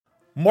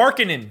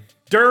Markkanen,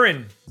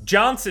 Duran,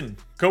 Johnson,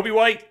 Kobe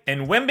White,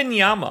 and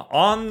Wembanyama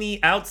on the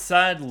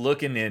outside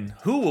looking in.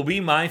 Who will be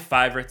my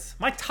favorites?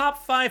 My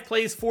top 5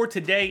 plays for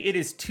today. It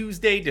is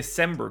Tuesday,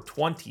 December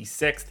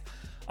 26th.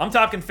 I'm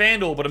talking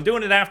FanDuel, but I'm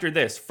doing it after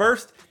this.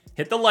 First,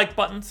 hit the like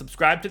button,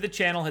 subscribe to the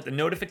channel, hit the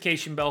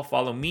notification bell,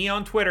 follow me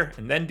on Twitter,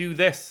 and then do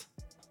this.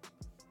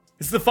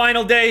 It's the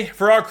final day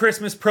for our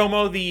Christmas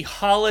promo, the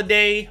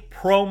holiday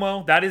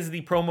promo. That is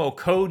the promo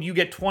code. You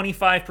get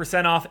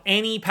 25% off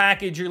any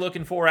package you're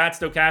looking for at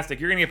Stochastic.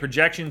 You're going to get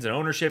projections and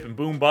ownership and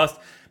boom bust.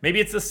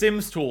 Maybe it's a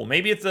Sims tool.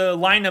 Maybe it's a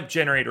lineup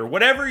generator.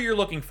 Whatever you're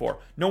looking for.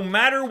 No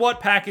matter what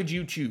package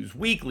you choose,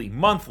 weekly,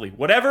 monthly,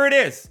 whatever it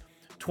is,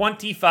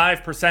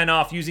 25%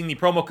 off using the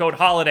promo code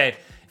HOLIDAY.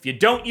 If you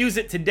don't use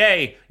it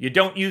today, you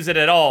don't use it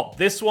at all.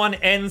 This one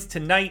ends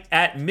tonight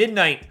at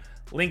midnight.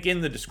 Link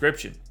in the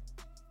description.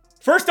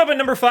 First up at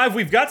number 5,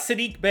 we've got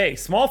Saddiq Bey.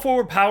 Small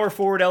forward, power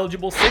forward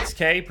eligible,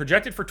 6K,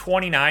 projected for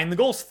 29. The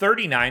goal's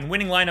 39,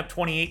 winning lineup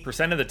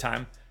 28% of the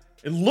time.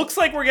 It looks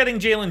like we're getting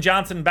Jalen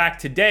Johnson back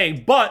today,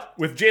 but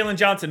with Jalen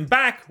Johnson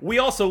back, we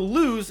also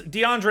lose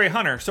DeAndre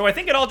Hunter. So I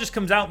think it all just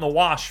comes out in the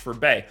wash for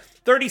Bey.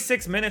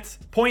 36 minutes,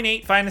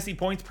 0.8 fantasy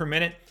points per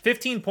minute,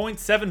 15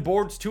 points, 7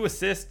 boards, 2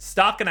 assists,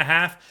 stock and a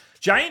half.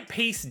 Giant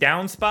pace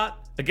down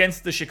spot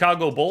against the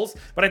Chicago Bulls,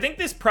 but I think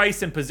this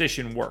price and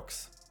position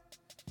works.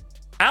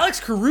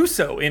 Alex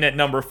Caruso in at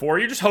number 4.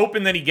 You're just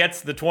hoping that he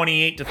gets the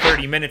 28 to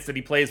 30 minutes that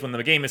he plays when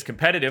the game is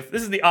competitive.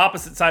 This is the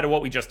opposite side of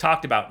what we just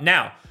talked about.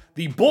 Now,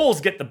 the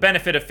Bulls get the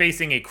benefit of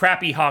facing a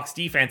crappy Hawks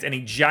defense and a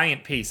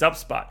giant pace up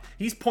spot.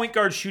 He's point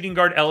guard, shooting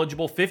guard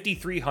eligible,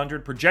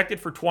 5,300, projected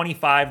for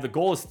 25. The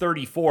goal is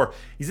 34.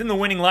 He's in the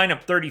winning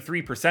lineup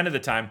 33% of the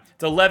time.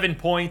 It's 11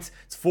 points,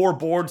 it's 4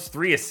 boards,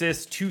 3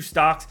 assists, 2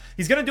 stocks.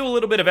 He's going to do a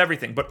little bit of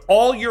everything, but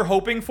all you're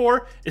hoping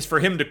for is for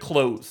him to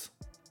close.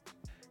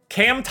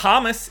 Cam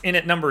Thomas in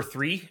at number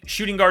 3,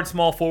 shooting guard,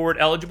 small forward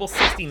eligible,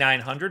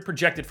 6,900,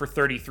 projected for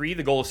 33.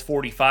 The goal is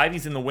 45.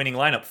 He's in the winning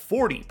lineup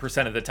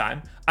 40% of the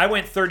time. I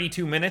went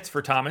 32 minutes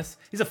for Thomas.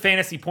 He's a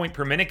fantasy point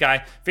per minute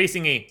guy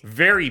facing a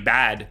very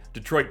bad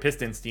Detroit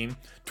Pistons team.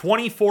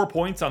 24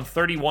 points on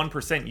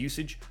 31%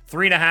 usage,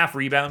 3.5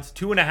 rebounds,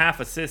 2.5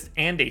 assists,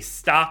 and a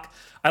stock.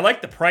 I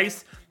like the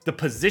price. The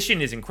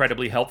position is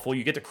incredibly helpful.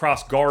 You get to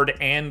cross guard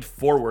and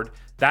forward.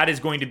 That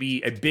is going to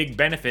be a big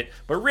benefit.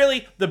 But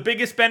really, the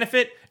biggest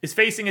benefit is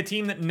facing a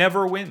team that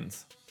never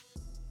wins.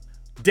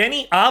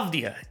 Denny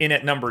Avdia in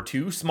at number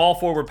 2. Small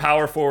forward,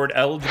 power forward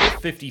eligible,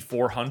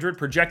 5,400.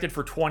 Projected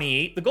for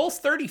 28. The goal's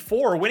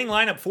 34. Winning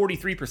lineup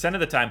 43%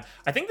 of the time.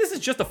 I think this is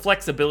just a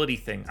flexibility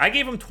thing. I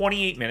gave him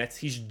 28 minutes.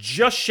 He's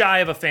just shy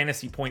of a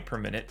fantasy point per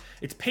minute.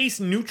 It's pace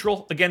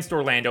neutral against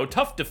Orlando.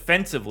 Tough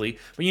defensively,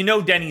 but you know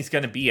Denny's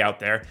going to be out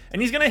there.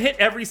 And he's going to hit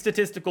every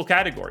statistical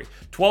category.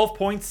 12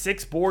 points,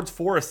 6 boards,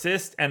 4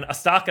 assists, and a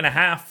stock and a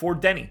half for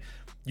Denny.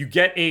 You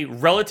get a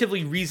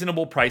relatively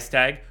reasonable price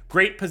tag,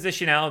 great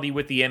positionality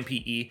with the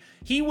MPE.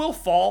 He will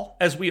fall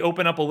as we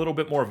open up a little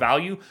bit more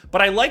value,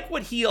 but I like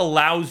what he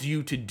allows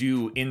you to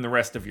do in the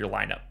rest of your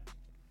lineup.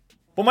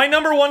 Well, my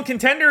number 1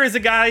 contender is a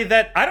guy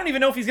that I don't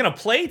even know if he's going to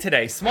play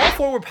today. Small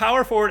forward,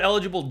 power forward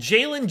eligible,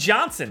 Jalen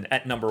Johnson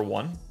at number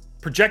 1.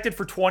 Projected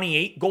for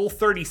 28, goal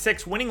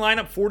 36, winning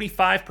lineup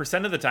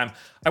 45% of the time.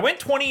 I went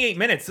 28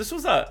 minutes. This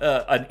was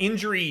an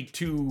injury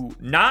to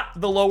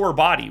not the lower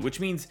body, which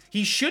means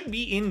he should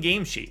be in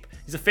game shape.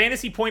 He's a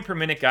fantasy point per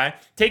minute guy,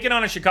 taking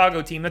on a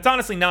Chicago team that's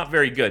honestly not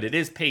very good. It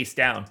is paced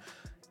down.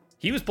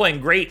 He was playing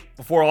great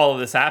before all of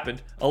this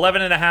happened.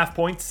 11.5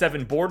 points,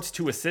 7 boards,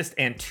 2 assists,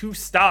 and 2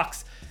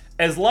 stocks.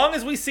 As long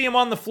as we see him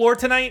on the floor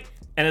tonight,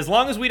 and as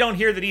long as we don't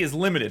hear that he is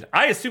limited,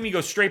 I assume he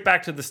goes straight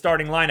back to the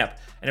starting lineup.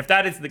 And if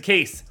that is the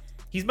case,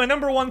 he's my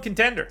number 1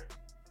 contender.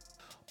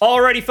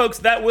 Alrighty, folks,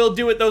 that will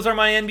do it. Those are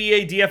my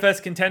NBA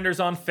DFS contenders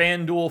on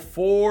FanDuel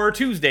for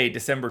Tuesday,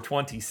 December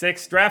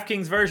 26th.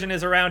 DraftKings version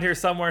is around here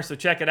somewhere, so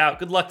check it out.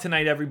 Good luck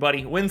tonight,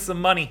 everybody. Win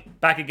some money.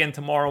 Back again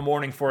tomorrow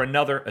morning for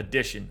another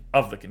edition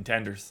of the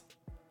Contenders.